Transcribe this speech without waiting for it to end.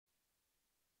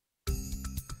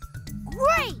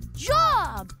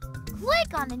job!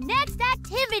 Click on the next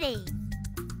activity.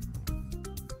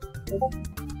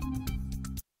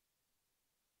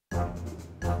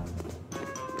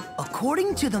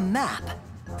 According to the map,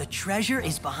 the treasure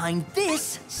is behind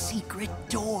this secret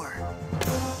door.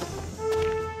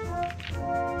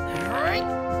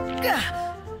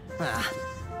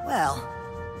 Well,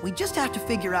 we just have to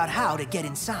figure out how to get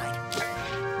inside.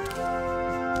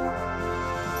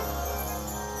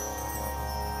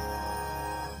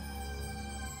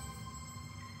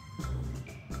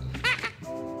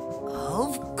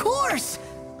 Of course!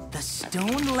 The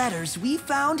stone letters we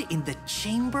found in the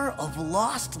Chamber of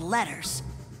Lost Letters.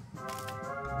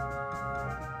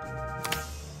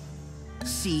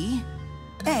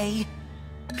 C-A-P.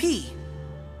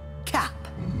 Cap.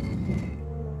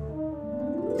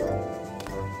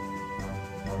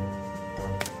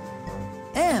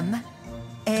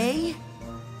 M-A-P.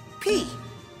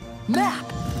 Map.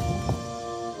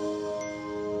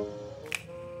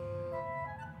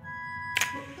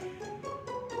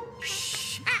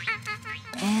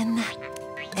 N-A-P.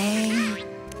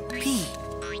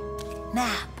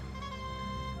 Nap.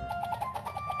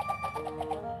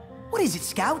 What is it,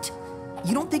 Scout?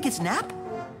 You don't think it's nap?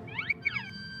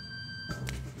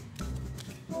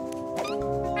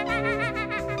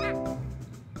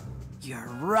 You're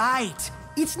right.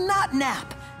 It's not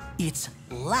nap. It's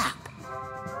lap.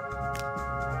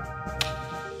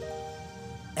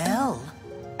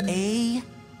 L-A-P.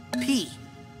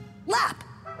 Lap.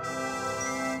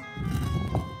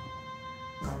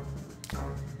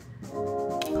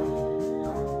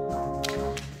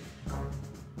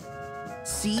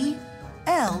 C-L-A-P.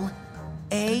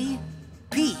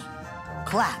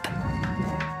 Clap.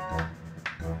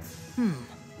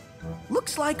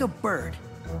 Looks like a bird.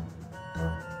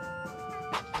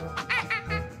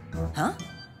 Huh?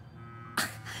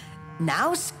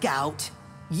 Now, Scout,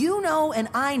 you know and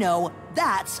I know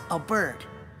that's a bird,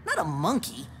 not a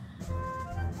monkey.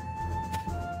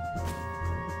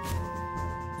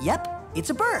 Yep, it's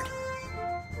a bird.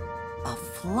 A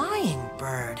flying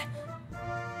bird.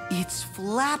 It's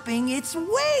flapping its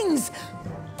wings!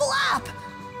 Flap!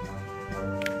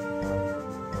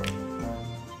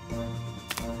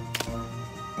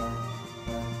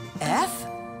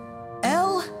 F-L-A-P.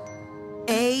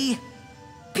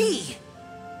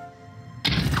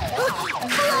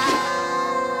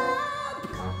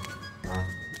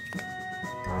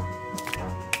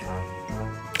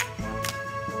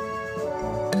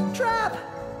 Trap!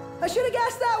 I should have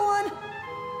guessed that one!